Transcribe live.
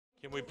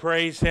Can we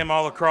praise Him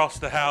all across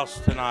the house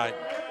tonight?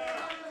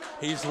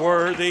 He's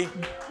worthy.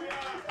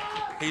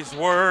 He's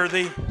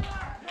worthy.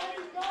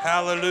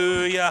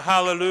 Hallelujah,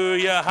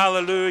 hallelujah,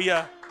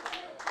 hallelujah.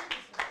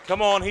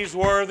 Come on, He's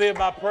worthy of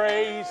my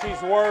praise.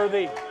 He's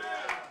worthy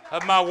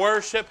of my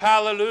worship.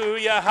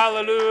 Hallelujah,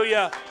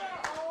 hallelujah.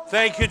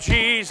 Thank you,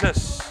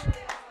 Jesus.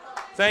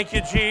 Thank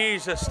you,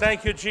 Jesus.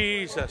 Thank you,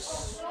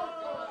 Jesus.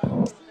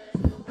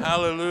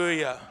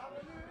 Hallelujah.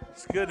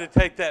 It's good to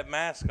take that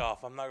mask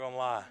off, I'm not going to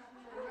lie.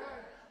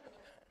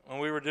 When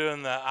we were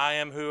doing the I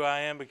am who I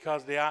am,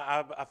 because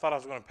I thought I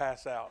was going to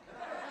pass out.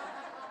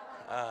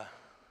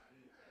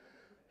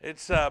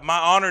 It's my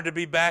honor to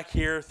be back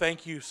here.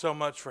 Thank you so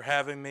much for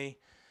having me.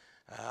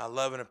 I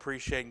love and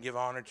appreciate and give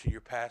honor to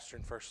your pastor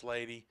and first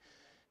lady,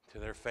 to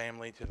their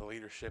family, to the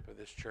leadership of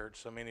this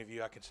church. So many of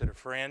you I consider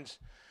friends,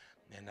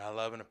 and I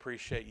love and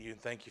appreciate you, and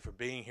thank you for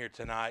being here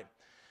tonight.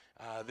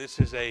 This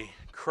is a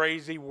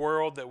crazy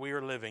world that we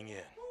are living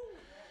in,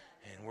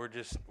 and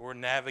we're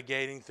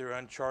navigating through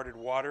uncharted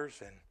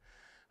waters, and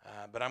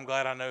but I'm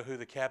glad I know who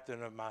the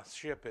captain of my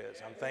ship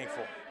is. I'm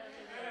thankful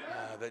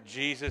that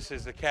Jesus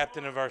is the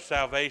captain of our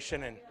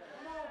salvation, and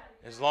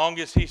as long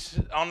as He's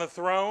on the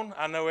throne,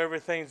 I know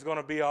everything's going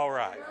to be all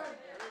right,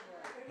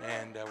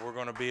 and we're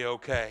going to be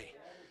okay.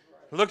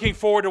 Looking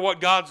forward to what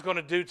God's going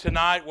to do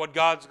tonight, what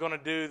God's going to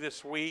do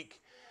this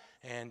week,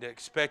 and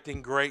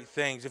expecting great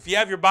things. If you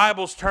have your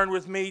Bibles, turn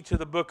with me to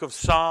the book of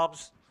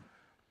Psalms.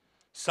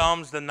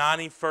 Psalms, the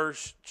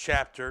 91st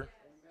chapter.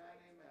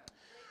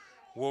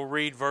 We'll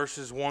read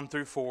verses 1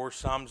 through 4.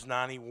 Psalms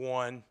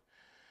 91,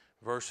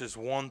 verses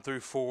 1 through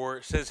 4.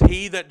 It says,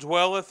 He that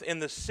dwelleth in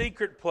the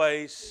secret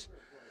place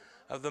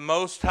of the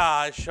Most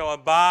High shall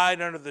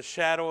abide under the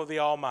shadow of the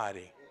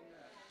Almighty.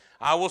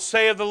 I will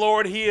say of the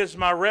Lord, He is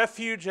my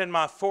refuge and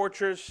my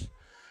fortress.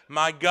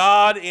 My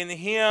God, in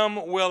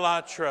Him will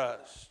I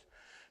trust.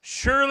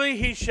 Surely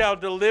He shall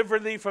deliver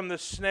thee from the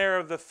snare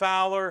of the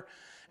fowler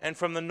and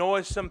from the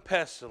noisome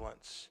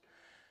pestilence.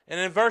 And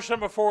in verse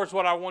number 4 is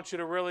what I want you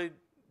to really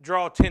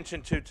draw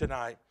attention to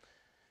tonight.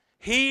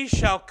 He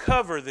shall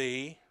cover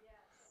thee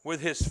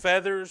with His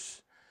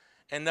feathers,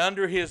 and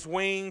under His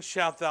wings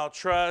shalt thou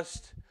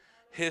trust.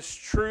 His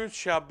truth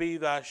shall be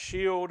thy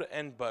shield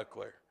and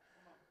buckler.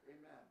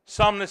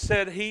 Psalmist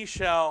said, He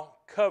shall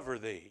cover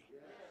thee.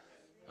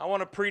 I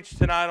want to preach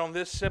tonight on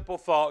this simple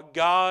thought.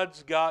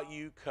 God's got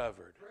you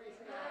covered.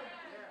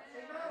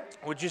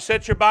 Would you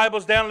set your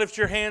Bibles down, lift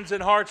your hands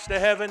and hearts to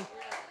heaven?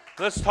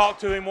 Let's talk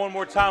to Him one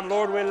more time.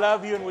 Lord, we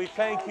love You and we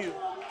thank You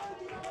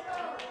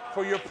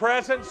for Your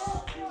presence.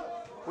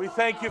 We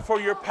thank You for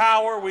Your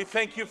power. We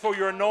thank You for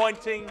Your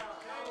anointing.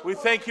 We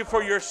thank You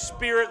for Your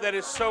Spirit that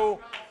is so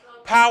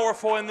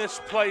powerful in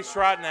this place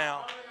right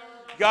now.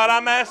 God,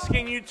 I'm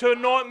asking You to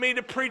anoint me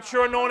to preach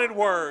Your anointed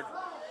word.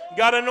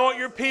 God, anoint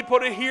Your people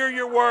to hear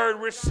Your word,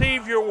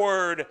 receive Your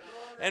word,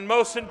 and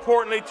most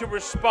importantly, to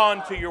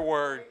respond to Your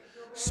word.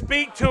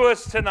 Speak to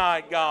us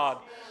tonight, God.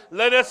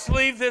 Let us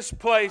leave this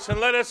place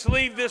and let us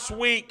leave this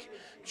week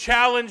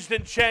challenged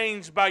and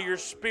changed by Your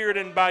Spirit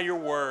and by Your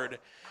word.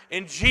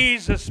 In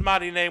Jesus'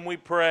 mighty name we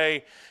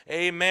pray.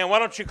 Amen. Why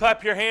don't you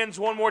clap your hands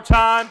one more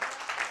time?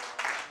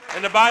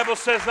 And the Bible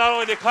says not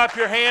only to clap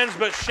your hands,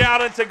 but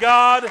shout unto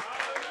God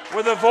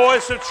with a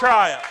voice of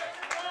triumph.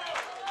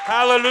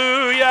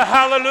 Hallelujah,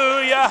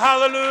 hallelujah,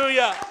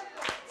 hallelujah.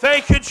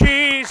 Thank You,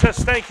 Jesus.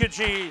 Thank You,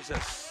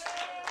 Jesus.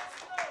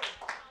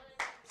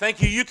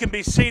 Thank you. You can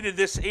be seated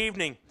this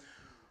evening.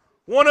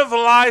 One of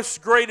life's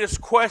greatest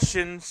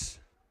questions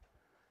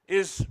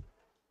is,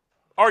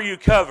 are you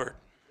covered?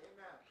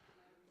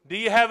 Do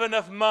you have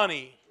enough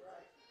money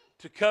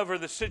to cover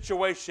the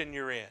situation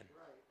you're in?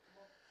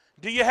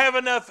 Do you have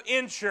enough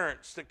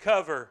insurance to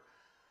cover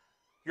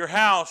your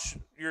house,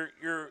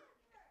 your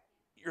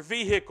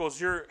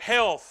vehicles, your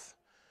health?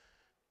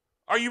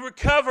 Are you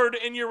recovered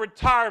in your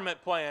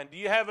retirement plan? Do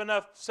you have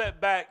enough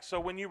set back so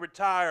when you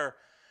retire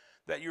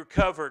that you're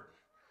covered?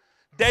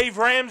 Dave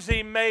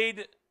Ramsey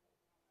made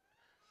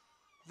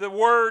the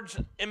words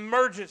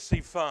emergency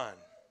fund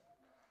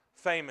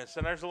famous,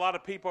 and there's a lot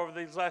of people over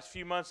these last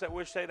few months that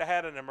wish they'd have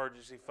had an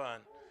emergency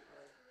fund.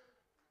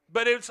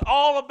 But it's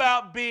all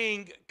about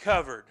being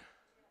covered.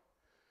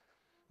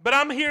 But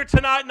I'm here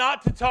tonight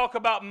not to talk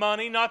about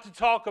money, not to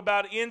talk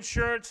about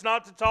insurance,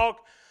 not to talk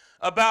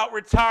about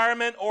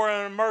retirement or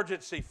an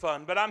emergency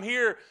fund. But I'm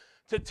here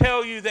to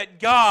tell you that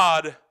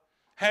God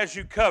has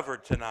you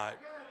covered tonight.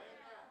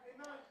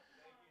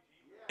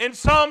 In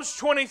Psalms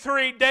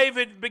 23,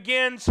 David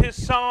begins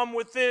his psalm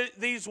with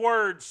these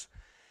words.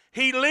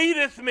 He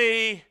leadeth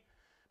me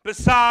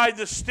beside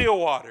the still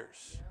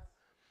waters.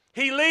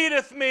 He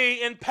leadeth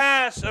me in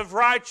paths of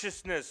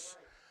righteousness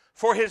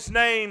for His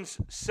name's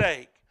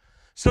sake.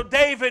 So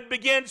David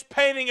begins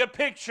painting a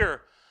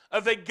picture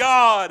of a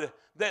God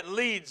that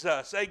leads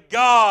us, a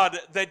God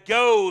that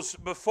goes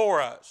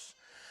before us.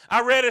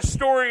 I read a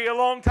story a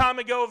long time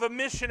ago of a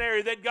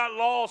missionary that got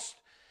lost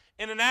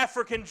in an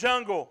African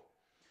jungle.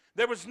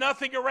 There was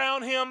nothing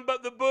around him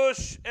but the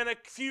bush and a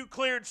few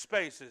cleared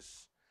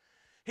spaces.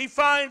 He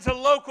finds a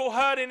local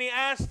hut and he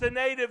asks the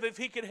native if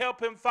he could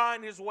help him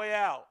find his way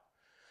out.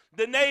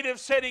 The native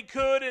said he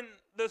could, and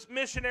the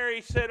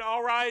missionary said,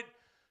 all right,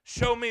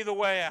 show me the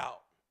way out.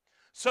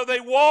 So they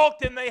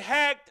walked and they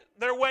hacked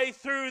their way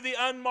through the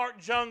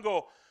unmarked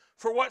jungle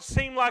for what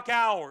seemed like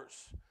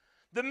hours.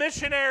 The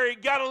missionary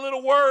got a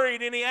little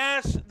worried and he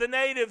asked the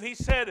native, he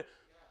said,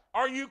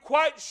 are you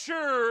quite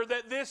sure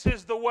that this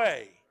is the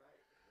way?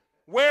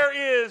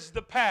 Where is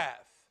the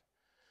path?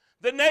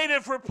 The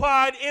native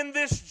replied, in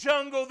this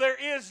jungle there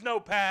is no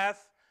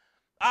path.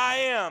 I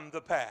am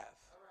the path.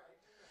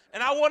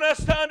 And I want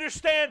us to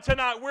understand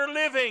tonight, we're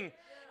living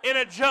in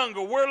a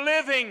jungle. We're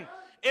living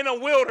in a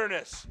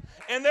wilderness.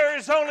 And there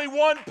is only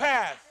one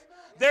path.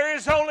 There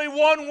is only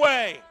one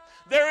way.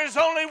 There is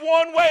only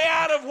one way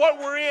out of what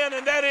we're in,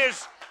 and that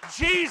is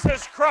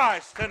Jesus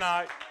Christ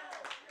tonight.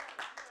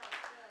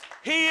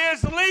 He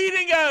is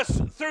leading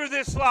us through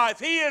this life.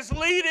 He is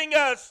leading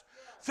us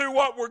through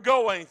what we're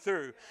going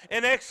through.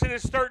 In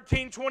Exodus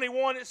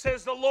 13:21, it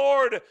says, the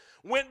Lord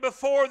went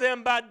before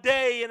them by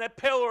day in a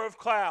pillar of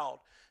cloud.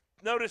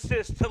 Notice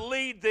this, to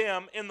lead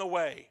them in the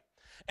way.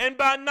 And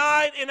by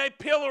night in a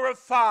pillar of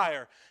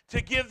fire,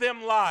 to give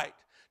them light,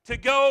 to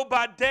go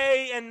by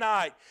day and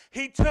night.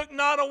 He took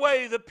not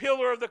away the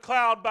pillar of the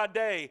cloud by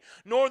day,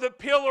 nor the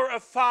pillar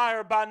of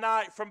fire by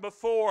night from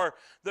before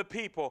the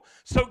people.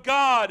 So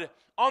God,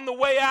 on the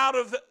way out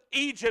of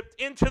Egypt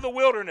into the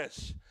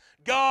wilderness,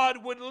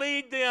 God would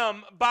lead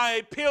them by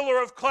a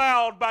pillar of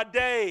cloud by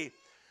day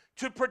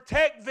to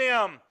protect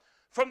them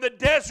from the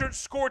desert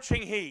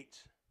scorching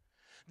heat.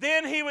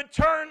 Then he would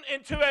turn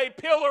into a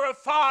pillar of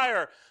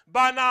fire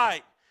by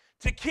night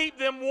to keep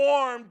them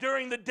warm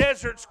during the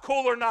desert's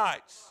cooler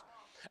nights.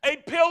 A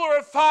pillar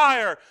of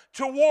fire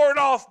to ward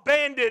off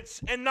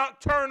bandits and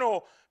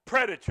nocturnal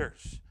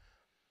predators.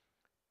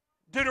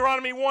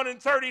 Deuteronomy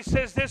 1:30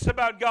 says this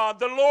about God,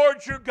 the Lord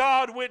your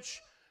God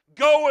which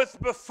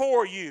goeth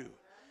before you,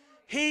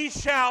 he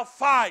shall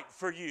fight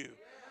for you.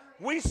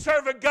 We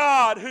serve a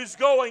God who's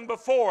going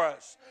before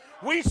us.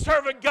 We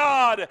serve a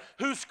God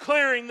who's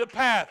clearing the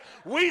path.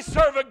 We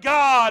serve a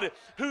God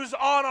who's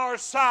on our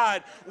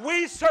side.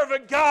 We serve a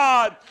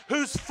God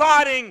who's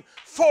fighting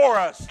for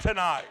us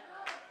tonight.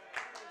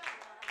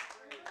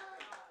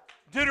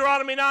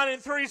 Deuteronomy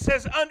 9:3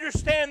 says,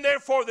 understand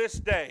therefore this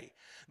day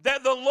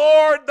that the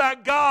Lord thy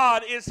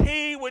God is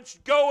he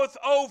which goeth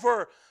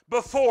over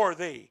before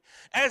thee.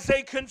 As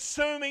a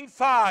consuming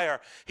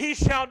fire, he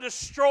shall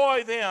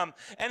destroy them,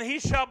 and he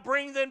shall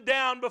bring them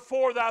down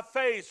before thy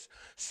face.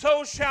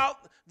 So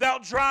shalt thou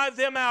drive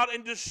them out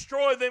and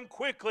destroy them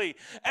quickly,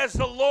 as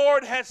the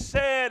Lord has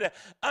said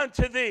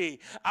unto thee.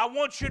 I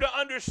want you to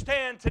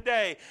understand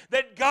today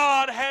that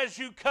God has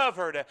you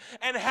covered,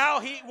 and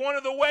how one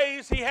of the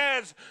ways he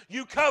has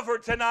you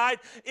covered tonight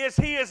is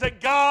he is a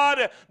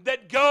God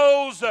that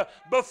goes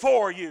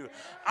before you.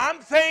 I'm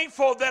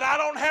thankful that I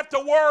don't have to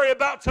worry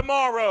about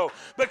tomorrow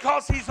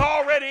because he's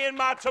already in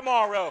my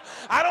tomorrow.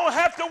 I don't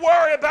have to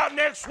worry about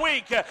next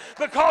week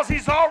because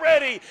he's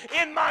already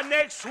in my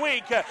next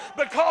week,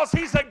 because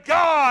he's a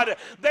God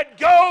that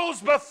goes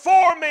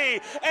before me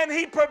and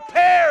he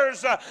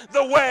prepares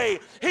the way.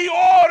 He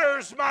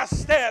orders my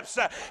steps.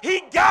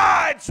 He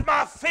guides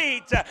my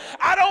feet.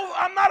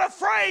 I'm not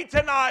afraid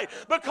tonight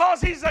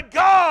because he's a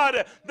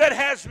God that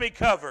has me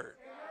covered.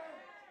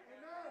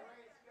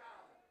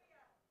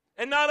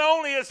 And not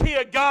only is he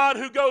a God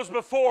who goes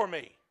before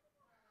me,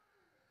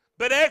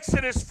 but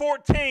Exodus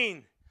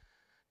 14,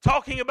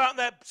 talking about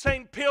that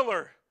same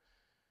pillar,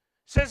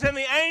 says, and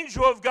the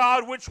angel of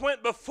God which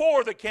went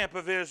before the camp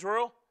of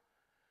Israel,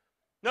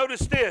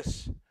 notice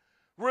this,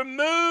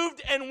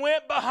 removed and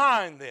went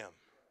behind them.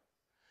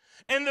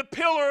 And the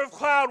pillar of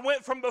cloud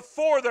went from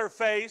before their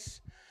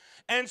face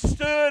and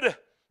stood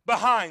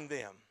behind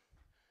them.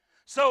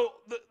 So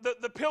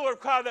the pillar of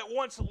cloud that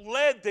once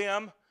led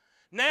them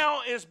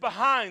now is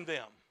behind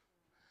them.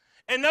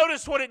 And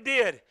notice what it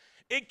did.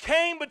 It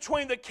came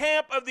between the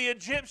camp of the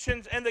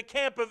Egyptians and the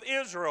camp of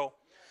Israel,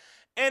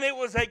 and it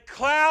was a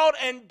cloud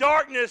and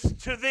darkness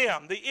to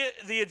them,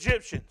 the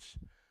Egyptians.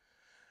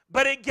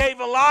 But it gave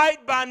a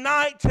light by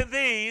night to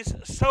these,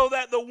 so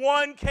that the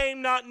one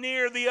came not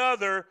near the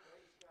other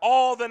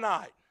all the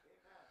night.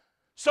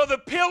 So the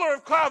pillar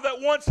of cloud that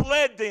once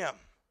led them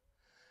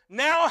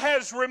now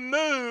has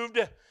removed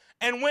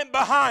and went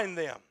behind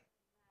them.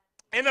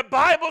 And the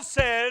Bible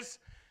says,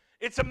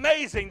 it's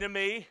amazing to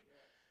me,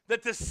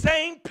 that the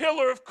same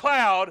pillar of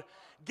cloud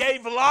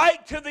gave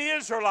light to the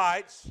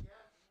Israelites,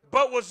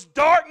 but was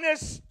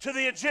darkness to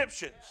the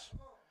Egyptians.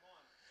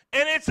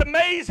 And it's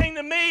amazing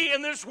to me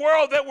in this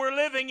world that we're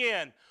living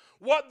in,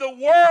 what the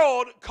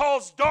world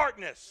calls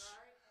darkness,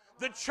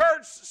 the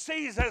church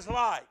sees as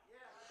light.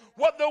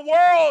 What the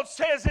world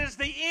says is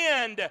the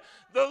end,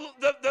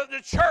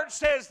 the church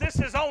says this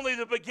is only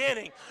the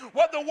beginning.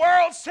 What the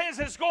world says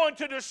is going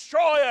to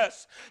destroy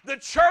us, the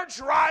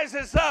church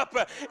rises up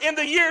in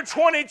the year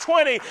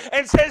 2020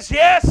 and says,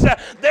 yes,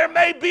 there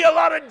may be a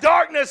lot of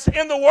darkness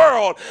in the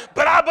world,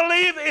 but I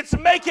believe it's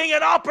making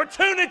an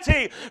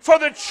opportunity for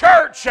the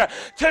church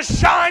to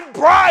shine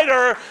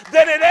brighter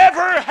than it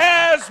ever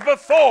has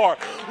before.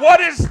 What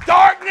is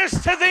darkness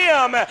to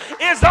them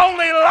is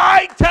only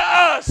light to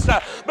us,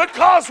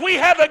 because we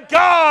have a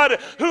God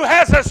who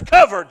has us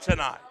covered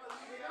tonight.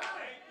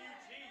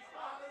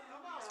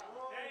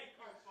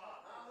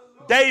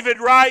 David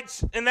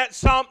writes in that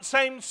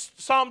same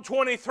Psalm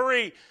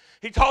 23,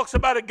 he talks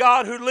about a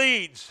God who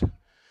leads.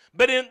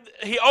 But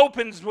he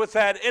opens with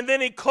that, and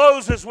then he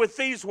closes with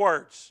these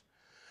words.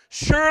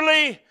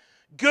 Surely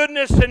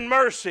goodness and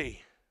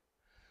mercy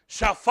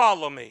shall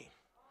follow me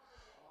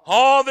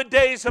all the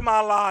days of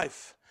my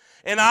life,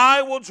 and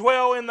I will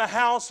dwell in the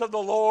house of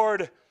the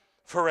Lord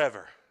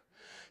forever.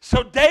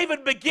 So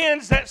David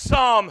begins that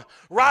psalm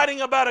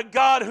writing about a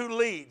God who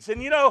leads.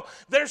 And you know,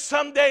 there's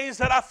some days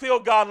that I feel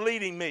God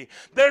leading me.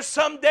 There's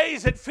some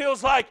days it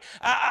feels like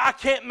I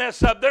can't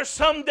mess up. There's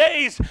some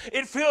days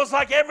it feels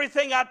like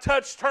everything I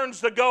touch turns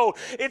to gold.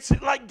 It's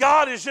like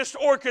God is just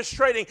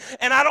orchestrating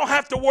and I don't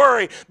have to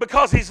worry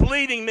because He's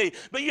leading me.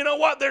 But you know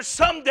what? There's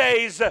some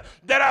days that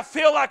I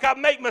feel like I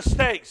make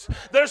mistakes.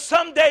 There's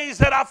some days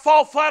that I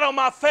fall flat on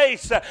my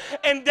face.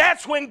 And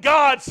that's when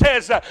God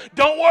says,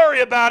 don't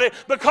worry about it,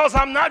 because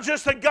I'm not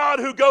just a God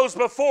who goes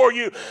before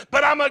you,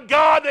 but I'm a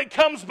God that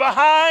comes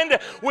behind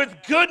with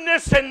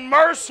goodness and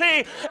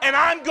mercy, and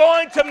I'm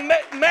going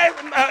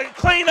to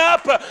clean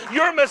up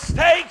your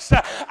mistakes.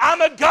 I'm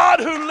a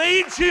God who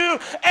leads you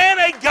and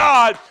a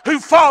God who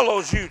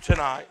follows you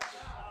tonight.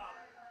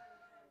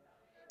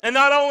 And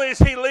not only does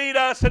He lead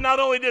us, and not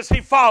only does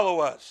He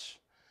follow us,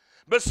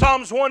 but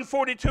Psalms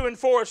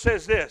 142:4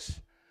 says this,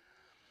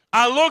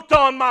 I looked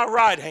on my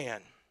right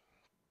hand,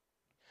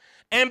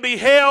 and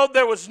beheld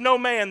there was no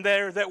man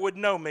there that would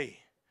know me.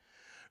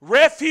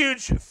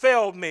 Refuge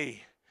failed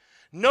me.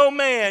 No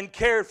man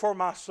cared for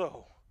my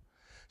soul.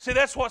 See,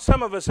 that's what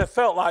some of us have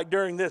felt like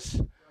during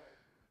this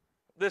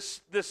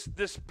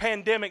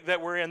pandemic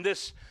that we're in,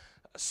 this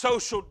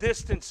social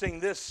distancing,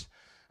 this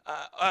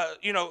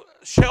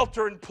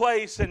shelter in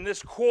place, and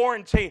this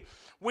quarantine.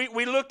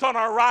 We looked on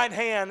our right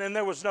hand and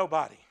there was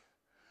nobody.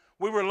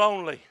 We were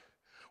lonely.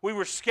 We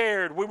were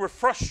scared. We were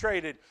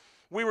frustrated.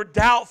 We were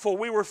doubtful.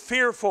 We were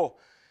fearful.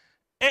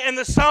 And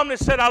the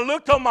psalmist said, I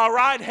looked on my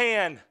right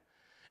hand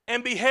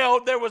and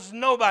beheld there was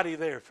nobody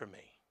there for me.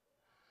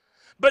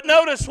 But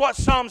notice what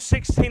Psalm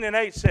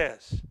 16:8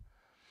 says.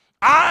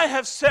 I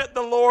have set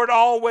the Lord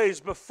always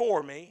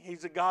before me.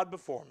 He's a God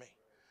before me.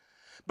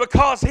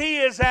 Because He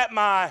is at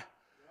my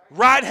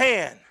right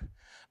hand,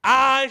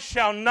 I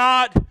shall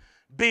not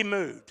be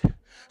moved.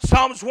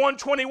 Psalms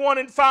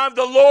 121:5,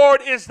 the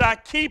Lord is thy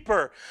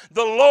keeper.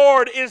 The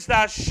Lord is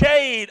thy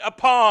shade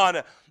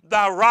upon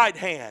thy right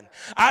hand.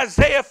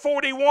 Isaiah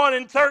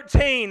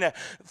 41:13,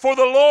 for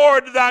the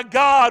Lord thy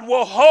God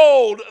will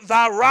hold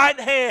thy right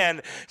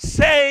hand,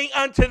 saying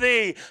unto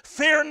thee,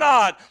 fear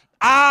not,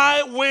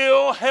 I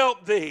will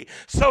help thee.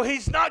 So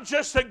He's not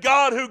just a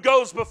God who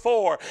goes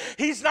before.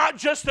 He's not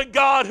just a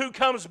God who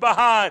comes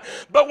behind.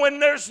 But when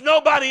there's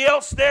nobody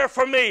else there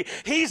for me,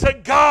 He's a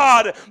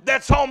God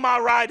that's on my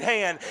right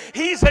hand.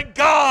 He's a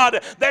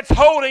God that's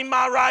holding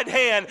my right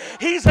hand.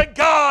 He's a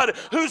God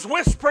who's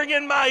whispering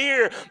in my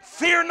ear,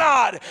 fear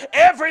not,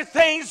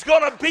 everything's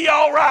going to be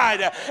all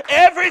right.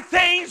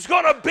 Everything's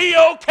going to be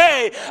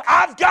okay.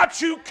 I've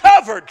got you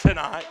covered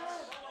tonight.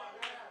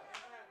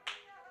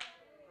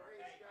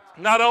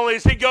 Not only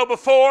does He go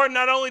before,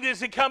 not only does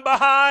He come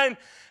behind,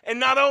 and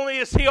not only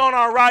is He on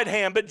our right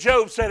hand, but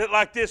Job said it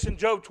like this in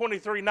Job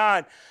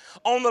 23:9,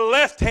 on the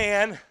left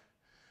hand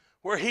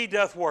where He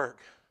doth work.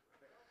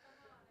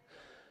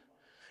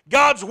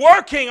 God's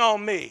working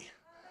on me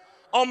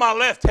on my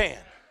left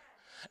hand.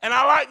 And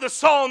I like the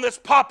song that's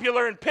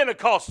popular in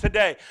Pentecost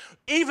today.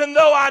 Even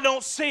though I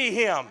don't see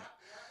Him,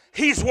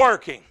 He's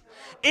working.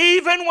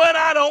 Even when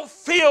I don't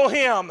feel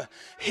Him,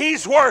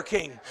 He's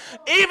working.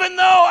 Even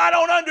though I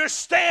don't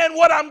understand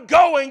what I'm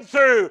going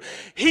through,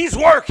 He's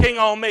working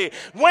on me.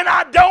 When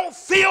I don't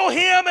feel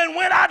Him and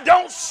when I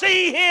don't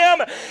see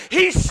Him,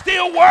 He's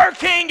still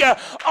working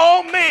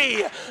on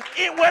me.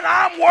 When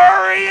I'm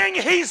worrying,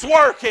 He's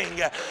working.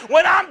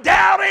 When I'm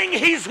doubting,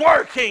 He's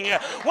working.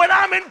 When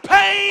I'm in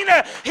pain,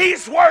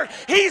 He's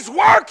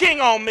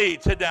working on me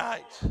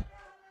tonight.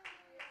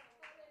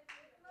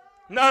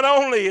 Not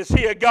only is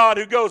He a God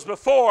who goes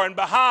before and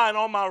behind,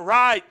 on my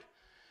right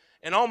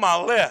and on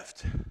my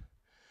left,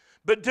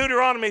 but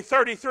Deuteronomy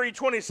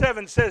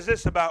 33:27 says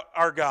this about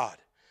our God.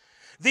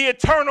 The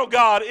eternal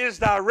God is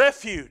thy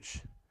refuge,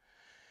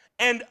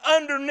 and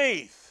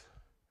underneath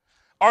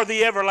are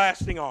the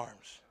everlasting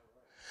arms.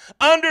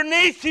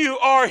 Underneath you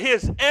are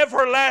His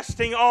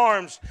everlasting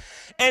arms,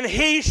 And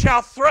he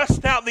shall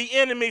thrust out the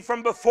enemy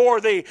from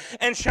before thee,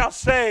 and shall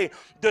say,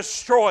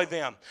 destroy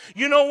them.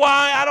 You know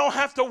why I don't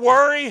have to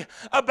worry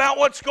about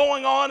what's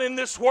going on in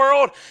this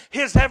world?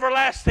 His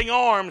everlasting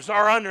arms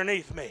are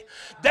underneath me.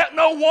 That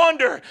no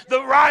wonder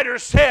the writer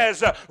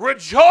says,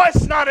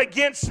 rejoice not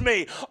against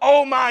me,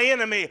 O my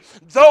enemy.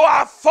 Though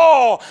I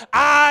fall,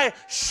 I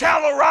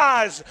shall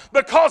arise,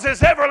 because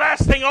his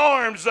everlasting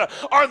arms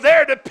are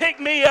there to pick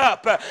me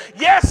up.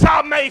 Yes,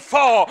 I may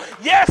fall.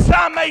 Yes,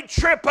 I may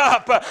trip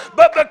up.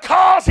 But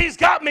because he's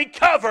got me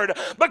covered,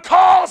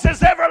 because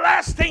his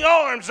everlasting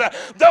arms,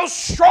 those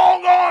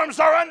strong arms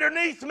are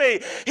underneath me,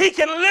 he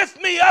can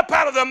lift me up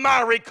out of the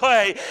miry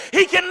clay.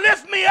 He can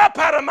lift me up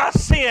out of my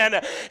sin.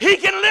 He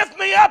can lift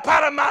me up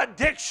out of my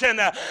addiction.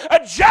 A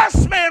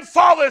just man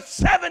falleth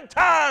 7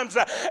 times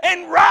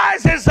and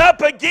rises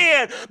up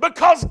again,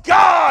 because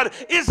God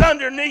is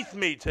underneath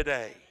me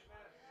today.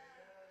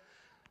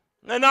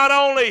 And not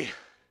only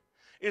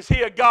is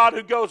he a God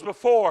who goes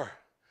before,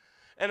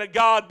 and a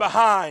God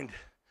behind,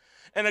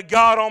 and a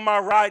God on my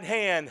right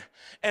hand,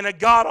 and a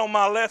God on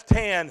my left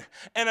hand,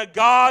 and a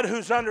God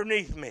who's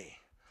underneath me.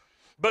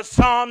 But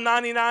Psalm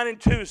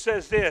 99:2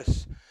 says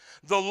this,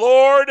 the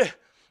Lord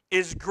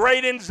is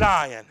great in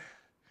Zion,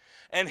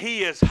 and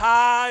he is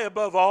high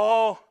above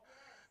all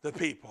the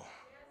people.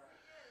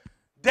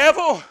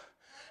 Devil,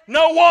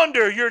 no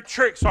wonder your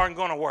tricks aren't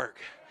going to work.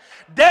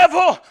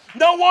 Devil,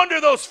 no wonder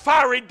those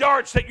fiery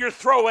darts that you're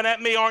throwing at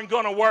me aren't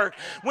going to work.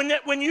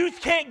 When you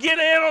can't get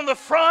in on the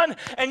front,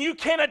 and you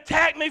can't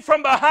attack me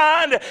from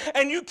behind,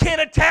 and you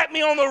can't attack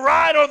me on the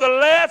right or the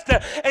left,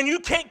 and you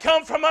can't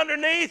come from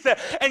underneath,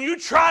 and you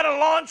try to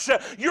launch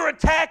your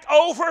attack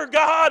over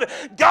God,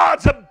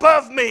 God's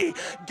above me.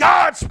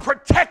 God's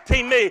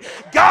protecting me.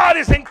 God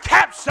is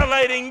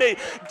encapsulating me.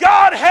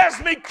 God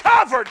has me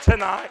covered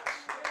tonight.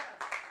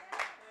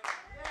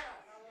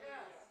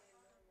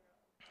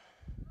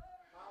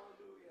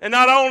 And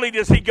not only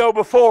does he go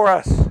before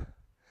us,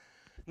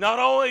 not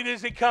only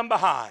does he come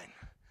behind,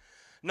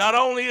 not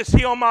only is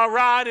he on my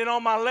right and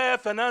on my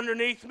left and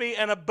underneath me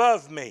and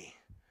above me,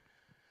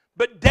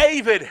 but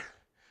David,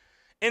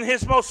 in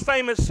his most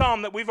famous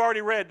psalm that we've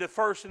already read, the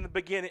first and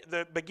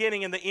the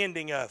beginning and the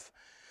ending of,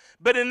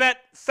 but in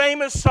that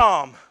famous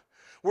psalm,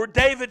 where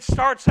David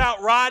starts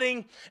out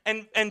writing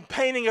and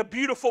painting a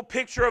beautiful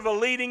picture of a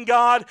leading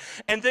God,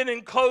 and then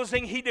in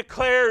closing he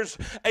declares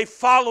a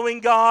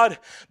following God.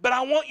 But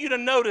I want you to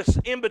notice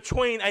in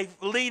between a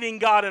leading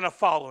God and a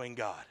following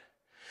God,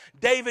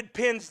 David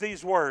pens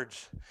these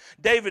words.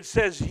 David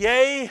says,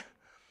 yea,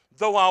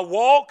 though I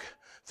walk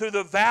through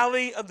the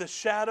valley of the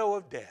shadow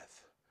of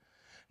death.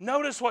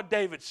 Notice what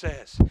David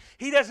says.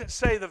 He doesn't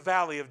say the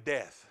valley of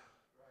death.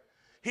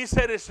 He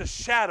said it's the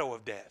shadow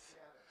of death.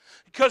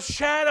 Because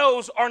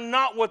shadows are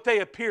not what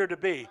they appear to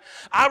be.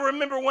 I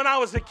remember when I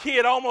was a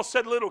kid, I almost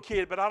said little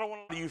kid, but I don't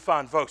want to you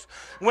fine folks.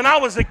 When I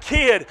was a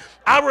kid,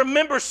 I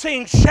remember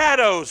seeing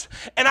shadows,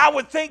 and I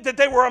would think that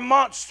they were a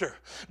monster.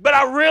 But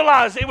I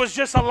realized it was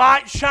just a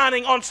light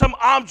shining on some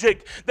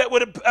object that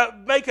would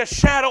make a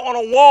shadow on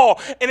a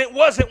wall, and it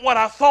wasn't what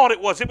I thought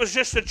it was. It was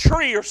just a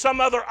tree or some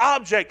other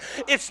object.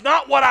 It's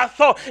not what I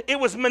thought. It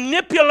was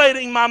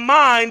manipulating my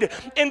mind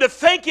into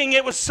thinking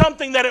it was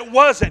something that it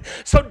wasn't.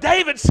 So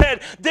David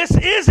said,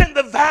 this isn't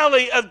the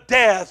valley of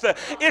death.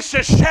 It's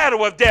the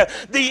shadow of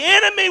death. The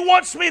enemy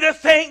wants me to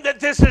think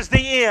that this is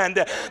the end.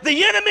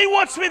 The enemy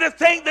wants me to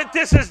think that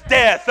this is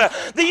death.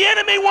 The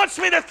enemy wants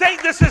me to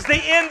think this is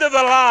the end of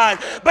the line.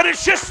 But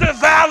it's just the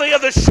valley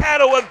of the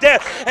shadow of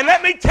death. And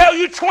let me tell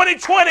you,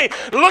 2020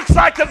 looks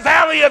like the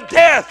valley of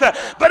death,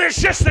 but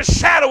it's just the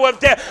shadow of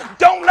death.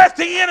 Don't let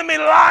the enemy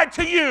lie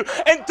to you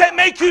and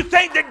make you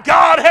think that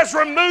God has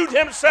removed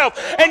himself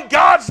and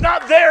God's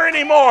not there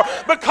anymore,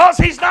 because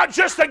he's not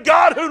just a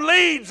God who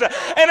leads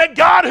and a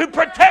God who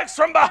protects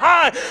from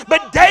behind.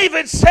 But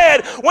David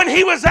said when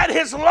he was at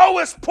his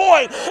lowest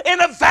point in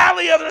a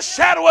valley of the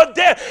shadow of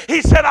death,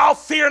 he said, I'll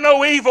fear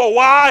no evil.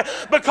 Why?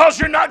 Because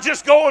you're not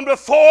just going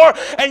before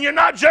and you're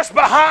not just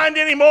behind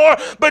anymore,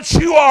 but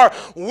you are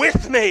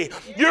with me.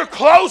 You're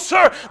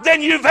closer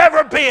than you've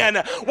ever been.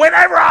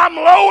 Whenever I'm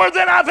lower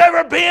than I've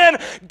ever been,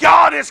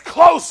 God is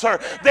closer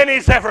than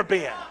he's ever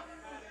been.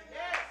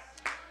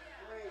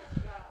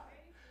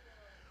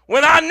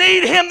 When I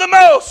need him the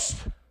most,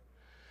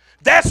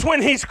 that's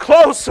when he's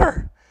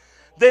closer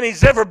than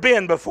he's ever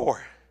been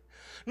before.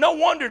 No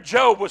wonder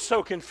Job was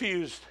so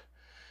confused.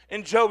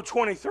 In Job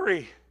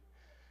 23,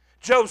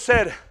 Job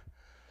said,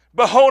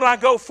 behold, I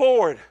go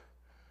forward,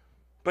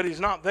 but he's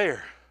not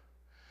there.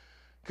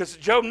 Because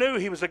Job knew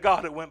he was a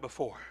God that went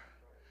before.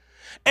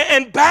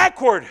 And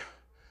backward,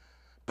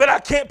 but I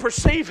can't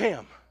perceive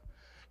him.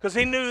 Because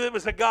he knew it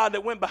was a God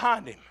that went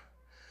behind him.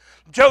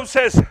 Job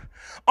says,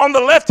 on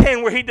the left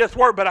hand where he doth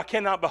work, but I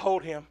cannot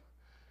behold him.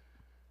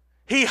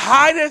 He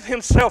hideth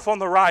himself on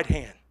the right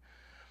hand,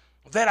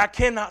 that I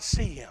cannot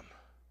see him.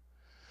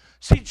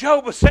 See,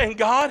 Job was saying,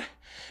 God,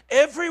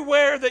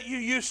 everywhere that you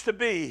used to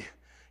be,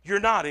 you're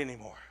not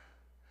anymore.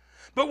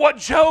 But what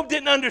Job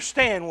didn't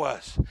understand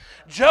was,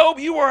 Job,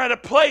 you are at a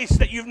place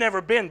that you've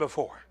never been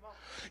before.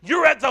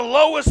 You're at the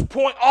lowest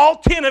point. All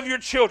 10 of your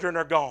children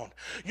are gone.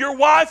 Your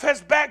wife has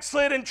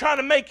backslid and trying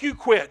to make you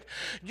quit.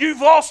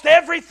 You've lost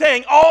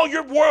everything. All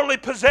your worldly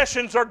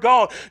possessions are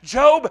gone.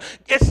 Job,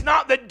 it's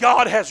not that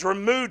God has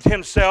removed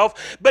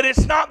himself, but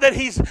it's not that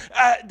he's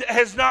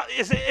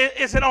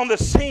isn't on the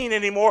scene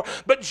anymore.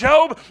 But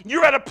Job,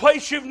 you're at a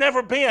place you've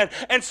never been.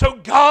 And so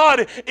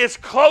God is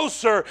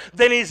closer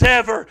than he's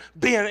ever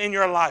been in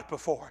your life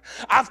before.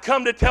 I've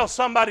come to tell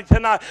somebody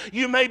tonight,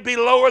 you may be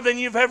lower than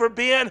you've ever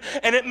been,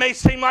 and it may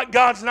seem like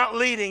God's not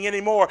leading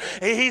anymore.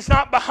 He's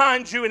not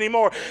behind you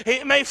anymore.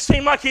 It may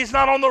seem like he's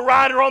not on the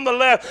right or on the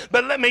left,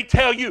 but let me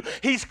tell you,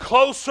 he's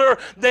closer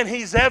than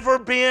he's ever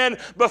been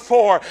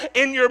before.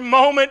 In your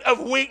moment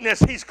of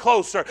weakness, he's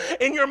closer.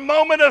 In your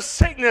moment of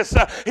sickness,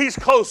 he's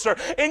closer.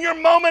 In your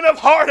moment of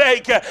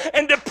heartache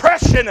and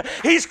depression,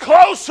 he's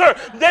closer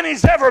than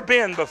he's ever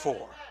been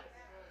before.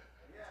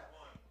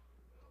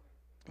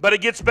 But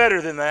it gets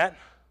better than that.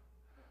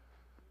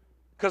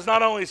 Because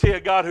not only is he a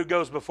God who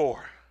goes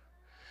before,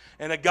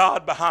 and a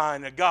God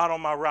behind, a God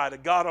on my right, a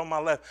God on my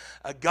left,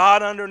 a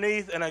God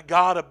underneath, and a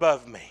God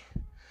above me.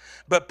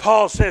 But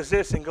Paul says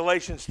this in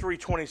Galatians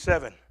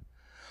 3:27.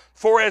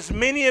 For as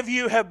many of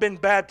you have been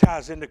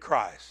baptized into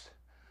Christ,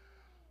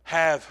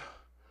 have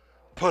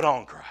put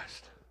on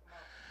Christ.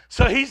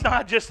 So he's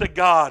not just a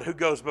God who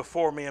goes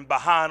before me and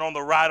behind, on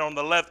the right, on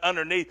the left,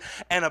 underneath,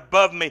 and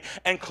above me,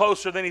 and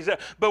closer than he's there.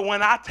 But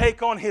when I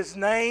take on his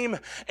name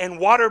and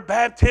water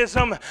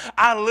baptism,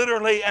 I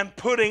literally am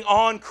putting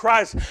on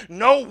Christ.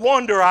 No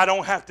wonder I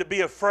don't have to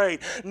be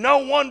afraid. No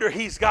wonder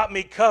he's got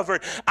me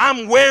covered.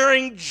 I'm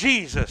wearing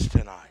Jesus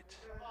tonight.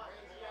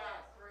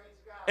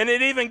 And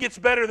it even gets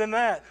better than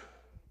that.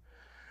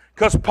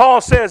 Because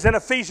Paul says in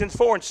Ephesians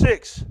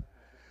 4:6,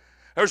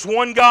 there's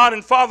one God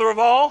and Father of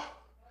all,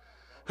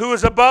 who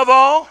is above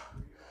all,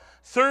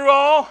 through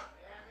all,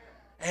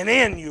 and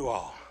in you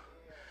all.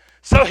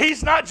 So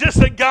he's not just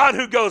a God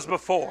who goes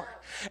before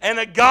and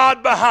a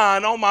God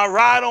behind, on my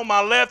right, on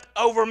my left,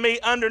 over me,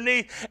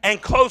 underneath, and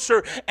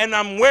closer, and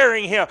I'm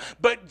wearing him.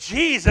 But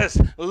Jesus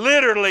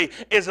literally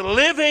is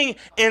living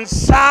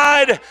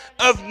inside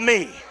of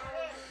me.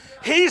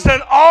 He's an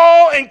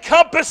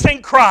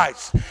all-encompassing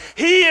Christ.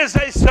 He is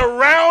a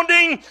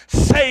surrounding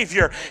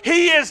Savior.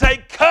 He is a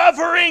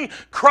covering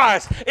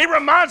Christ. It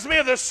reminds me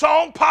of the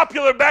song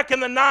popular back in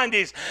the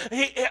 90s.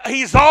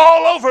 He's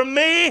all over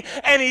me,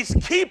 and he's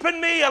keeping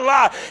me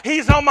alive.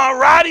 He's on my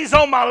right, he's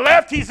on my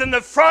left, he's in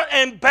the front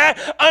and back,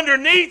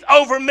 underneath,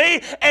 over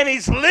me, and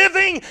he's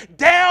living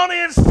down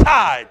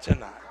inside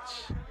tonight.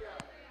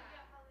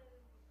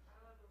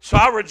 So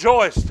I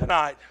rejoice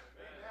tonight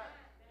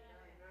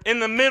in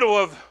the middle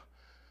of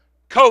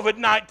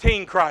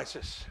COVID-19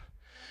 crisis,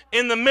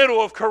 in the middle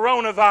of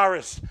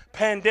coronavirus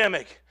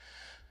pandemic,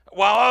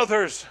 while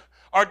others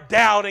are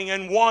doubting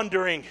and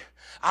wondering.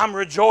 I'm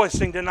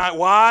rejoicing tonight.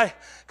 Why?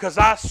 Because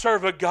I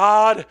serve a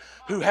God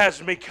who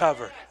has me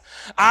covered.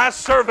 I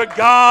serve a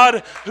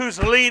God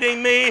who's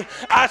leading me.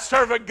 I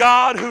serve a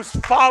God who's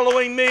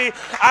following me.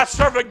 I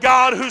serve a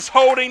God who's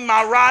holding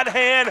my right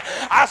hand.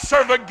 I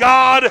serve a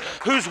God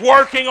who's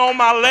working on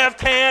my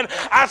left hand.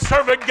 I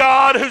serve a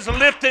God who's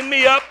lifting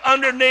me up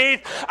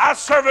underneath. I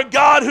serve a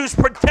God who's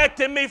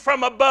protecting me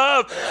from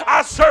above.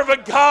 I serve a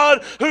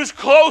God who's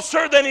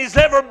closer than he's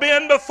ever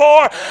been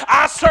before.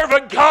 I serve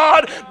a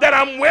God that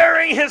I'm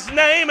wearing his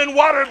name in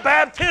water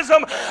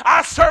baptism.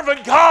 I serve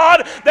a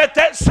God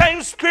that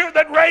same spirit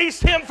that raised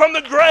him from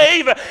the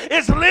grave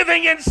is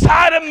living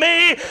inside of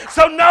me.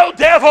 So no,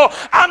 devil,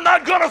 I'm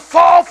not going to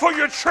fall for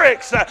your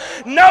tricks.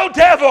 No,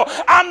 devil,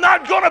 I'm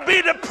not going to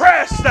be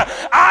depressed.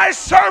 I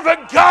serve a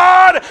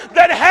God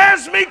that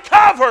has me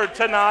covered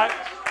tonight.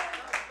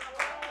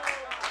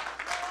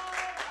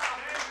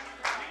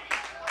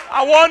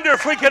 I wonder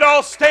if we could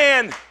all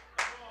stand.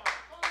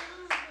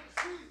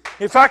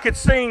 If I could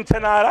sing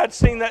tonight, I'd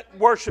sing that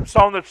worship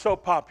song that's so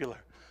popular.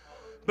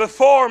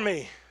 Before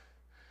me,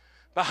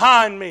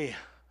 behind me,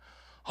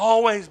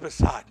 always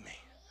beside me.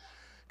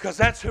 Because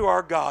that's who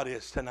our God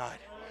is tonight.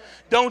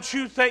 Don't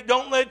you think,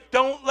 don't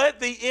let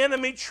the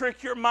enemy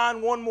trick your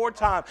mind one more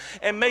time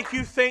and make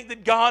you think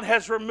that God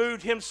has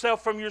removed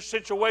himself from your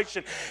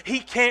situation. He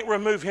can't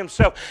remove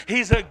himself.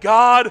 He's a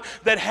God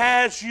that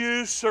has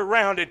you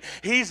surrounded.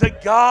 He's a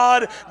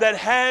God that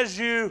has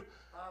you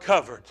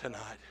covered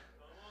tonight.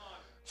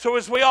 So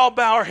as we all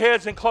bow our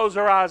heads and close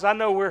our eyes, I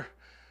know we're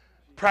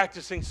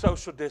practicing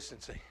social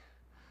distancing.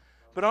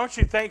 But aren't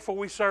you thankful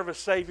we serve a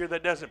Savior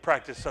that doesn't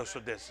practice social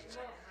distancing?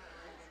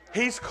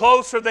 He's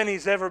closer than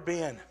he's ever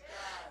been.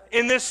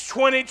 In this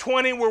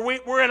 2020 where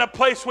we're in a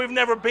place we've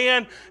never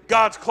been,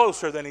 God's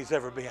closer than he's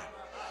ever been.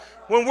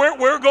 When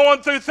we're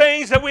going through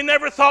things that we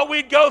never thought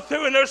we'd go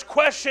through, and there's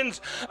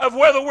questions of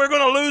whether we're going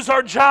to lose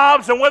our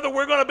jobs and whether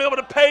we're going to be able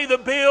to pay the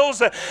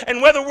bills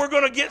and whether we're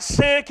going to get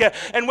sick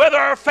and whether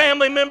our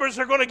family members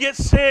are going to get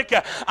sick,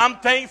 I'm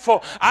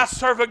thankful I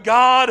serve a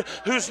God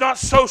who's not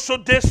social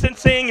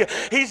distancing.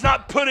 He's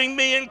not putting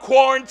me in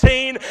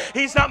quarantine.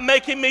 He's not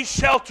making me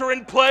shelter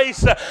in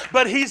place,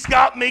 but He's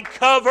got me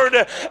covered.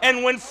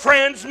 And when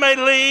friends may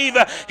leave,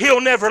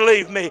 He'll never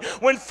leave me.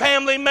 When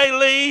family may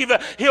leave,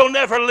 He'll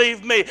never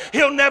leave me.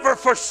 He'll never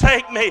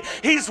forsake me.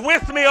 He's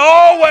with me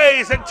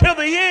always until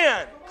the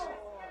end.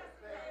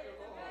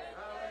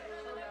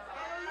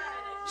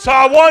 So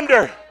I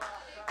wonder,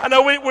 I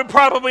know we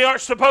probably aren't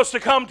supposed to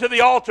come to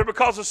the altar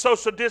because of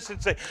social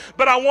distancing,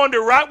 but I wonder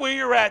right where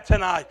you're at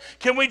tonight,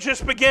 can we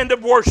just begin to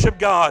worship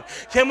God?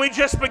 Can we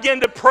just begin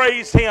to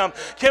praise Him?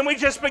 Can we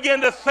just begin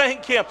to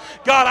thank Him?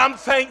 God, I'm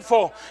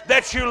thankful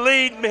that you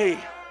lead me.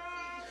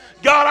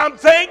 God, I'm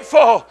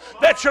thankful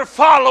that you're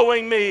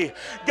following me.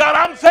 God,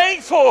 I'm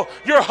thankful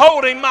you're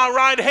holding my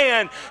right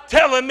hand,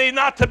 telling me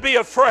not to be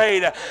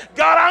afraid.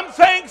 God, I'm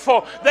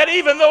thankful that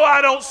even though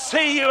I don't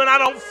see you and I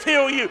don't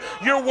feel you,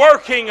 you're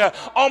working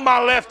on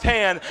my left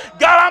hand.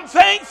 God, I'm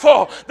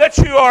thankful that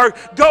you are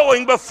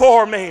going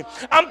before me.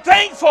 I'm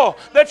thankful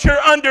that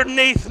you're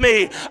underneath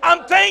me.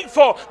 I'm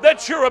thankful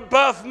that you're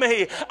above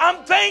me.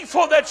 I'm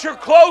thankful that you're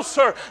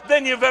closer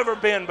than you've ever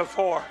been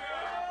before.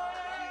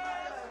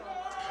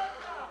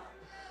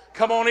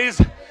 Come on,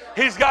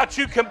 he's got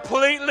you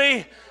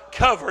completely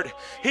covered.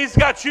 He's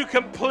got you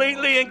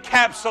completely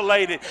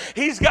encapsulated.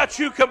 He's got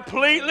you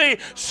completely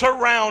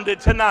surrounded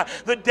tonight.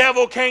 The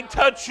devil can't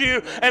touch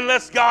you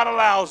unless God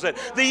allows it.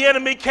 The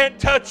enemy can't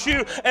touch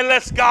you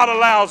unless God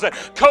allows it.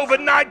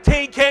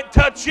 COVID-19 can't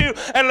touch you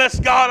unless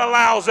God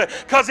allows it,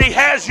 because He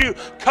has you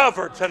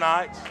covered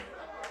tonight.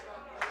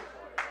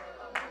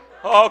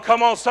 Oh,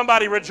 come on,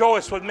 somebody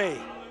rejoice with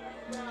me.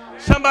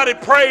 Somebody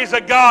praise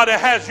a God that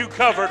has you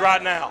covered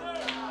right now.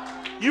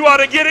 You ought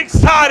to get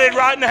excited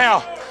right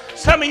now.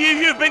 Some of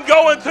you've been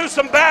going through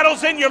some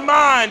battles in your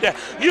mind.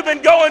 You've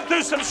been going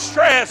through some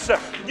stress.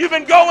 You've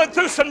been going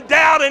through some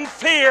doubt and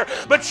fear.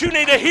 But you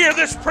need to hear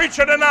this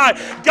preacher tonight.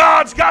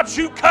 God's got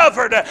you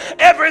covered.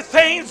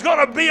 Everything's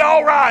going to be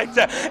all right.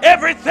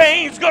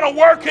 Everything's going to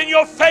work in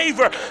your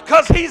favor,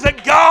 because He's a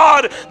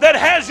God that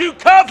has you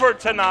covered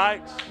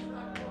tonight.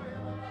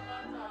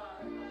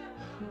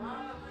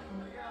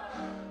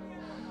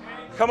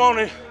 Come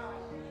on.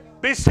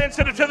 Be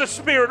sensitive to the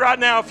Spirit right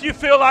now. If you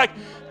feel like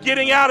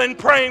getting out and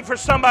praying for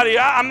somebody,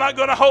 I'm not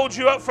going to hold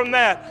you up from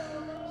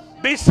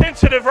that. Be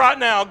sensitive right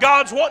now.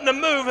 God's wanting to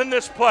move in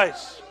this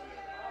place.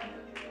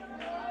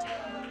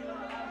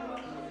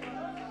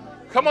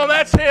 Come on,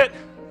 that's it.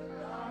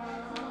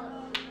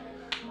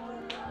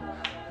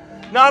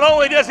 Not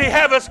only does He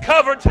have us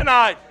covered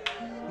tonight,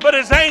 but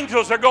His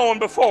angels are going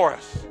before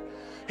us.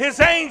 His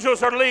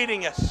angels are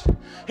leading us.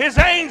 His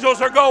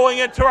angels are going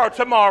into our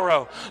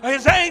tomorrow.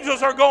 His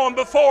angels are going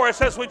before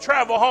us as we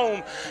travel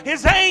home.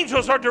 His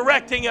angels are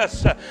directing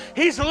us.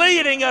 He's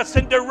leading us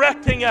and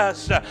directing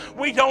us.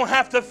 We don't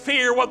have to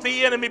fear what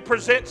the enemy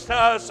presents to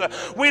us.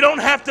 We don't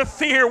have to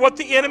fear what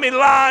the enemy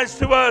lies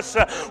to us.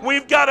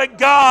 We've got a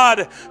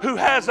God who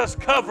has us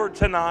covered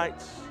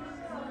tonight.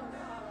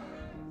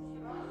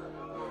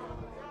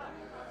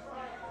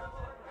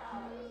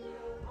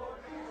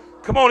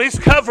 Come on, He's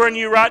covering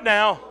you right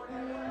now.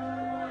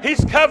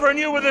 He's covering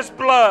you with His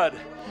blood.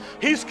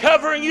 He's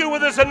covering you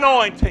with His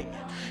anointing.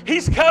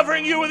 He's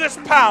covering you with His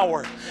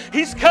power.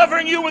 He's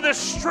covering you with His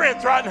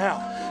strength right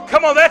now.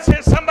 Come on, that's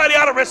it. Somebody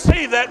ought to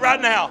receive that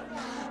right now.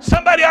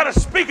 Somebody ought to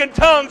speak in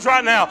tongues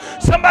right now.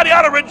 Somebody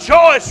ought to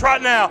rejoice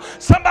right now.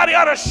 Somebody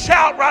ought to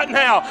shout right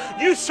now.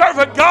 You serve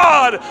a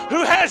God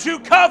who has you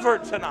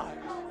covered tonight.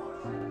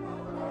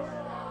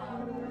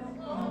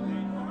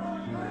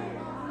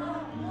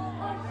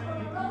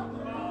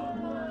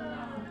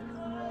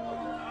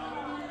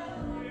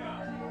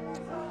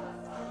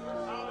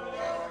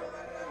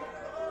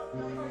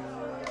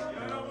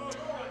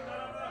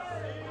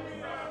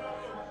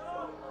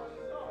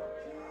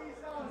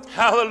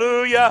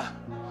 Hallelujah.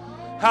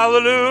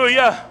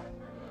 Hallelujah.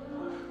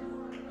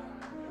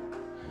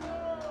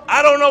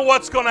 I don't know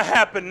what's going to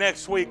happen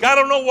next week. I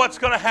don't know what's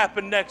going to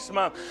happen next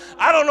month.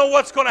 I don't know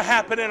what's going to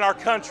happen in our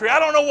country. I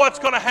don't know what's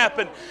going to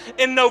happen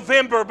in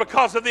November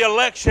because of the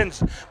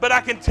elections. But I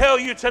can tell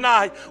you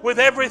tonight, with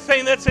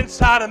everything that's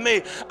inside of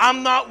me,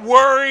 I'm not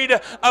worried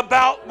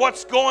about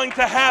what's going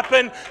to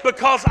happen,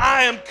 because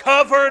I am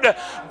covered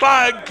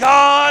by a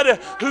God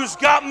who's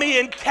got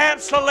me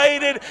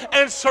encapsulated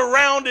and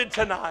surrounded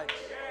tonight.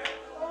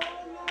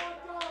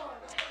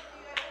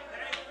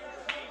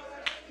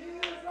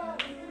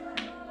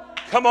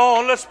 Come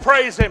on, let's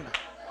praise Him.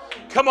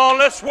 Come on,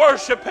 let's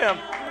worship Him.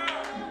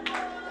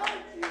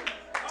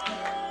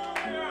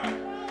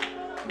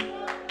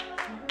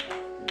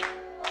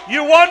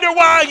 You wonder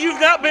why you've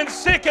not been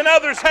sick and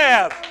others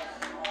have.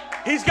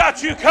 He's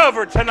got you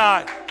covered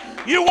tonight.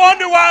 You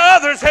wonder why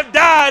others have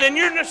died and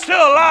you're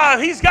still alive.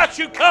 He's got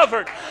you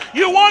covered.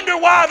 You wonder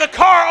why the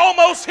car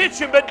almost hit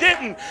you but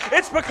didn't.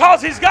 It's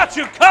because He's got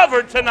you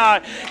covered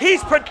tonight.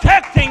 He's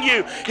protecting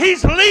you.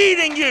 He's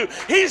leading you.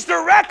 He's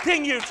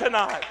directing you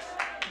tonight.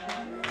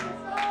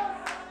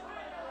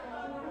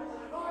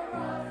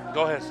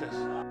 Go ahead,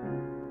 sis.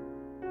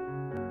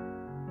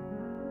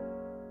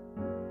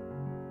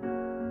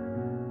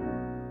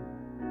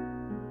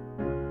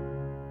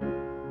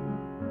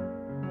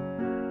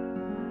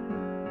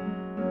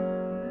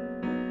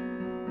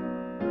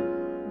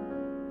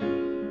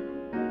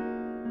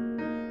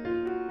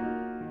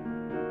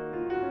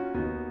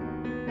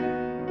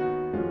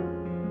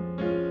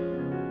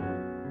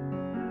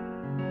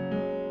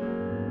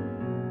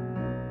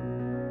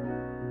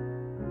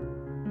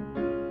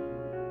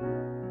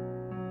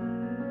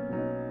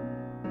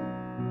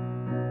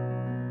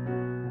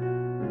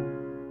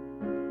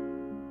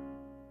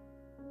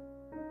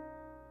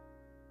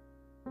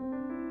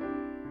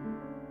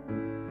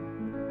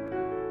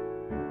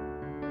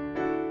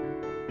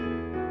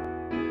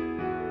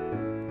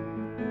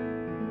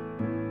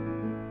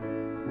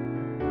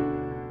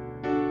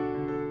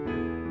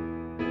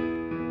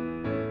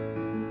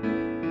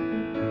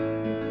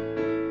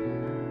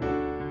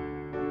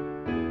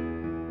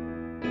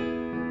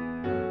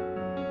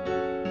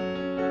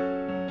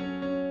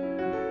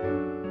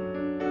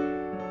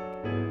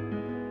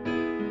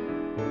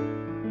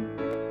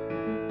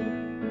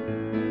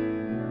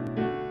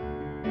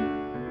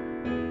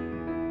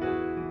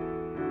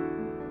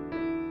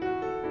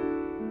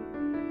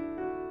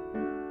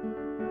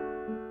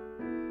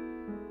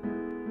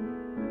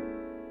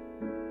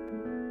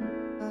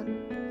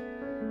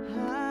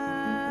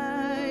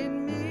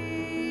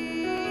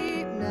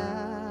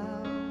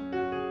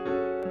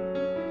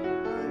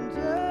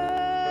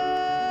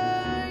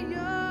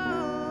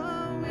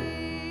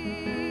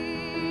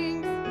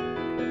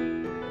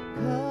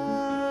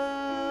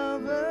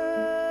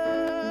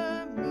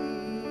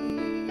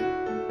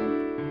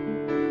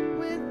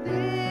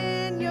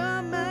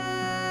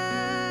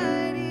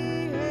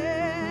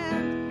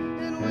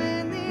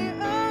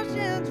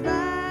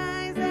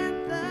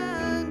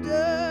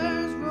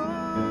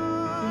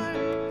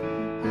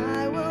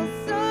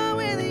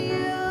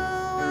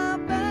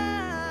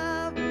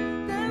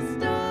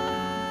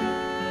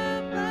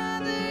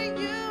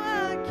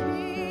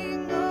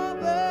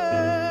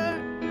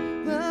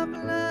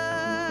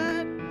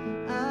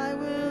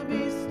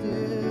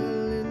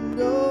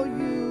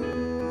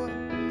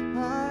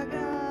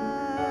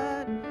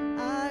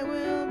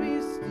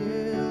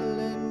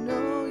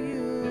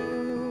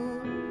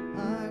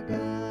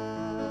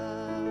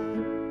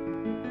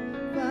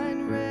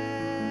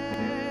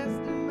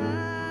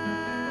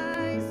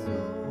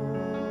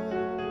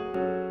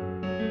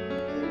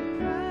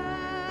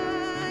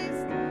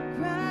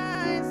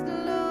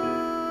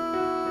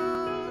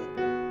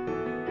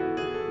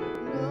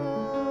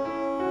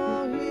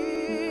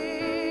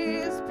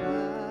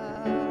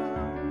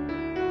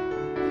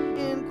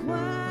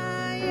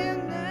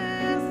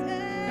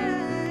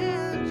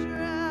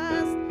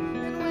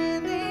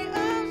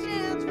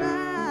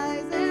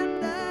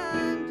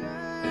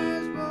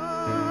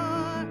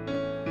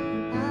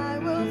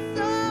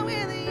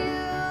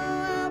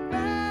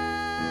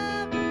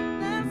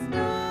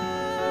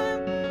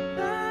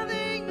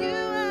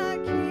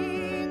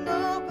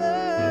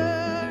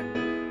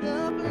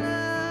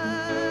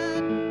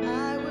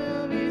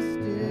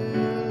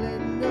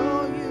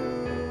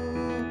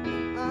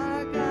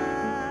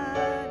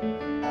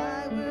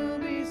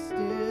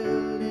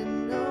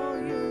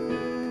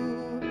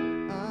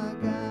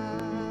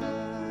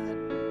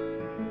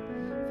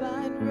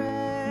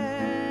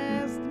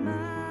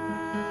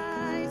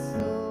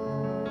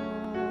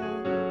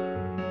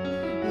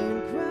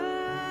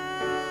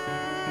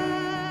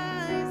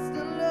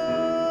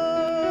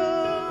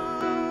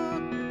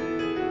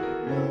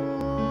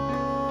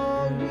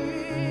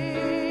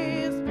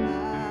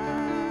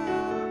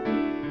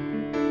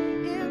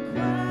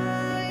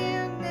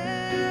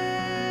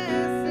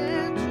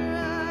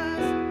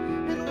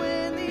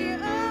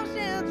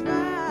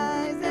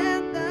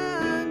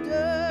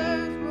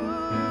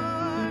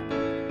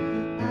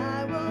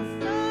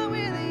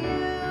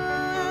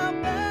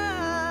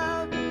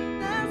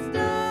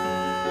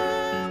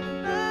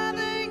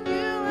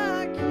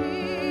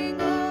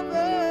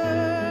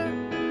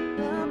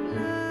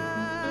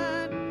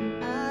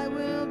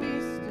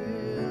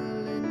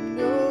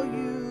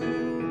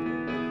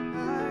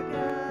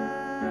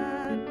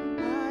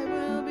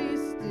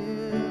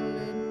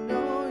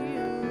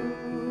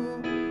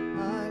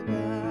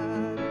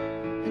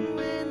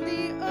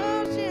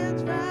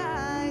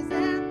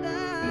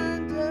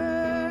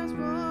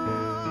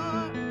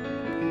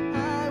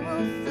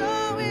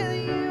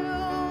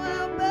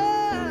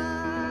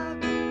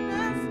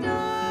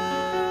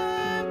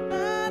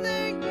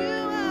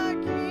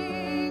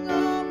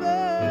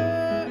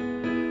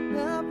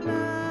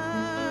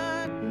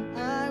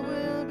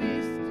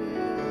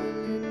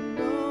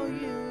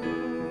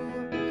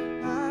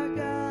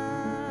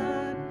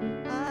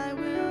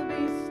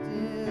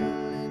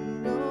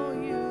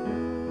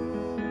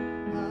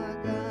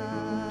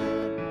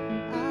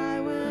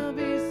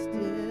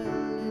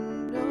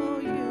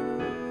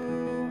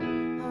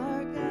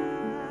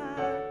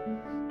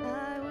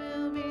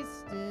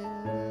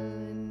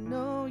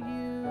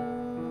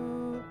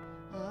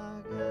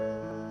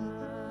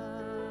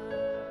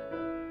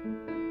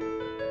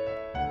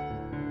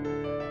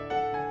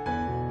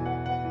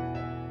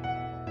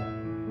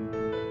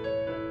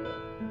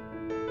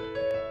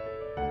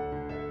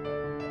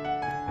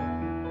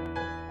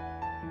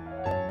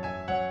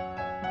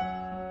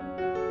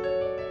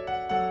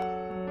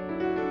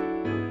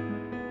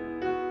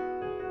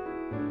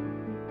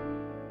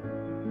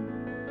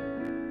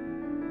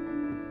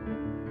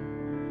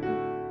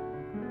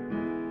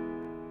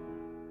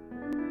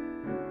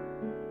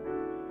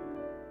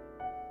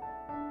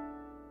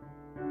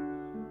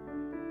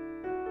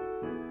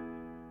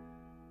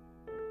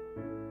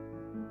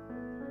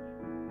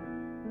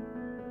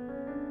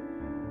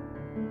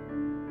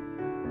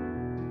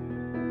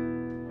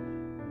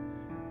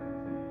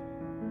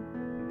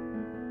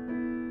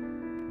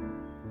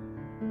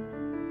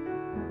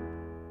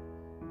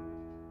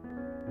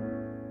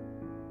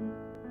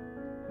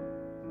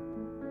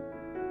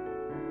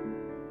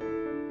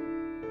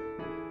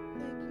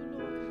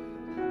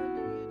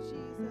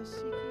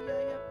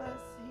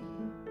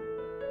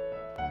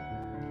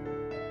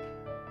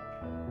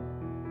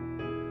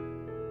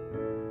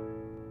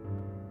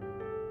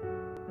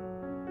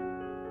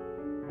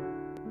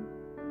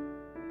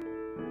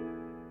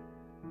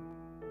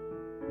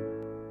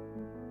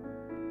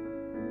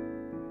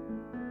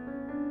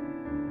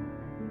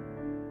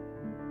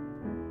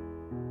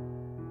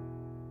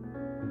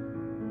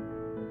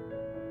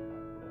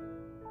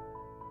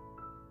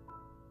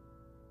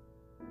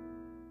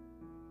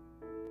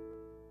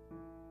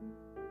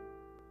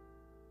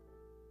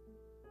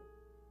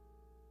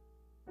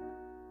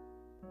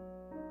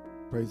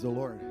 Praise the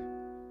Lord.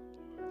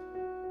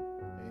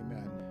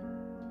 Amen.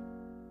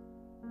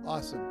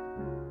 Awesome.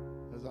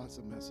 That's an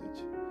awesome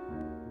message.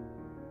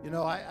 You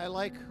know, I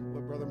like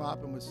what Brother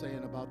Maupin was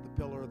saying about the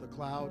pillar of the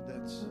cloud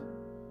that's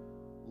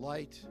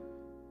light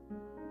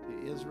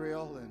to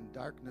Israel and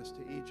darkness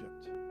to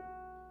Egypt.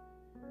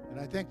 And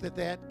I think that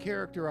that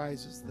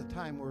characterizes the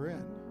time we're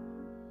in.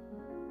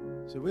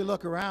 So we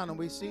look around and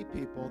we see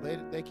people,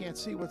 they can't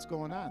see what's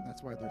going on.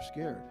 That's why they're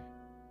scared.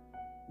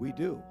 We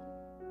do.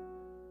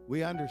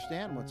 We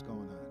understand what's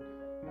going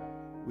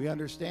on. We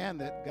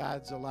understand that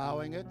God's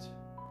allowing it,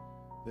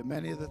 that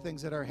many of the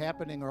things that are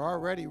happening are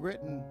already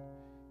written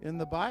in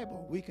the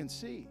Bible. We can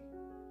see.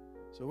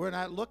 So we're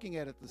not looking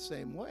at it the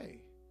same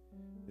way.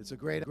 It's a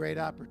great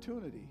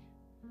opportunity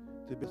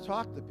to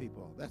talk to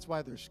people. That's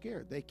why they're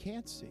scared. They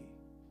can't see.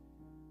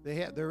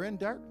 They're in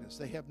darkness.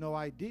 They have no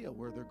idea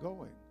where they're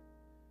going.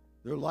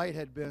 Their light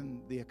had been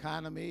the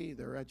economy,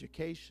 their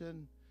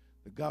education,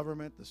 the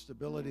government, the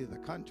stability of the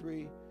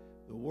country,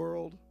 the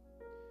world.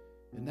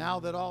 And now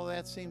that all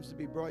that seems to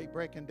be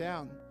breaking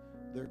down,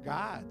 their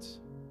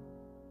gods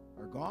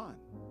are gone,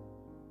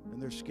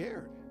 and they're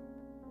scared.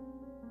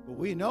 But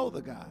we know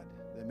the God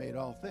that made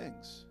all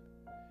things.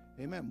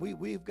 Amen.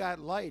 We've got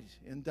light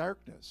in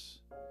darkness.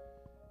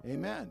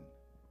 Amen.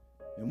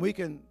 And we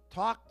can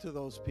talk to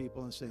those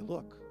people and say,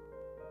 look,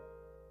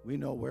 we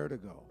know where to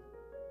go.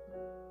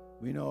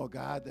 We know a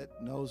God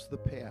that knows the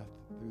path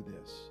through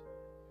this.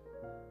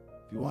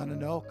 If you want to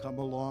know, come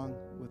along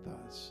with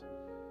us.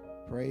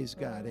 Praise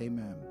God.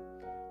 Amen.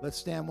 Let's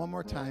stand one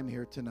more time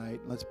here tonight.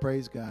 Let's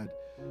praise God.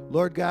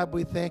 Lord God,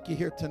 we thank you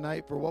here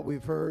tonight for what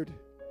we've heard.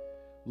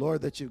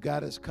 Lord, that you've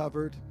got us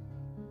covered.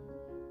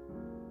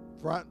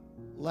 Front,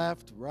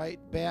 left, right,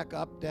 back,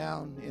 up,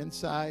 down,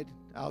 inside,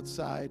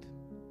 outside,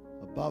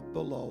 above,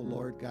 below.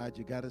 Lord God,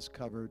 you got us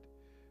covered.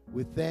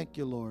 We thank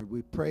you, Lord.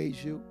 We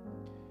praise you.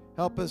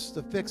 Help us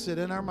to fix it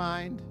in our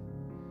mind.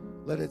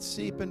 Let it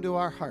seep into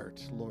our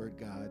heart, Lord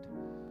God,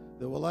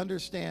 that we'll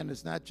understand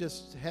it's not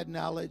just head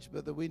knowledge,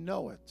 but that we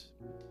know it.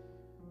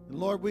 And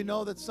Lord, we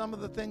know that some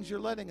of the things you're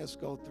letting us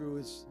go through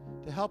is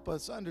to help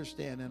us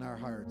understand in our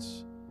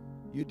hearts.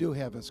 You do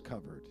have us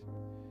covered.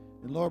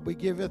 And Lord, we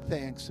give you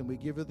thanks and we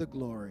give you the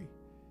glory.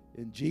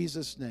 In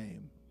Jesus'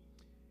 name.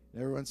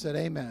 And everyone said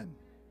amen.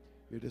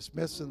 You're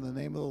dismissed in the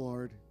name of the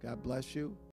Lord. God bless you.